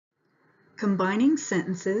Combining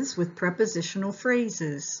sentences with prepositional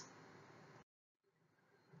phrases.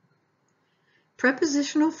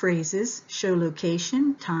 Prepositional phrases show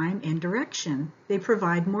location, time, and direction. They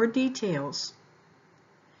provide more details.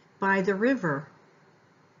 By the river.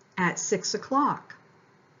 At 6 o'clock.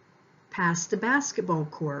 Past the basketball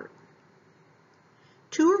court.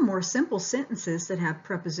 Two or more simple sentences that have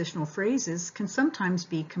prepositional phrases can sometimes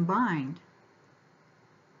be combined.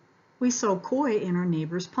 We saw koi in our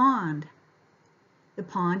neighbor's pond. The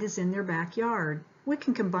pond is in their backyard. We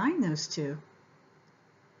can combine those two.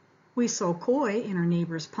 We saw koi in our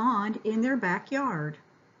neighbor's pond in their backyard.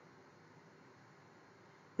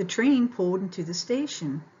 The train pulled into the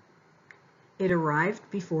station. It arrived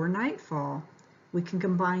before nightfall. We can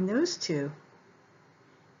combine those two.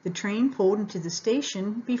 The train pulled into the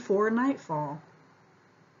station before nightfall.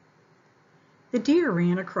 The deer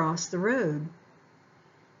ran across the road.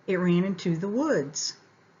 It ran into the woods.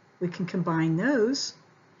 We can combine those.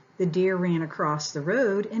 The deer ran across the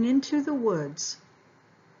road and into the woods.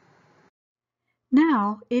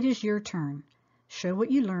 Now it is your turn. Show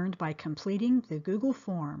what you learned by completing the Google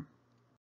form.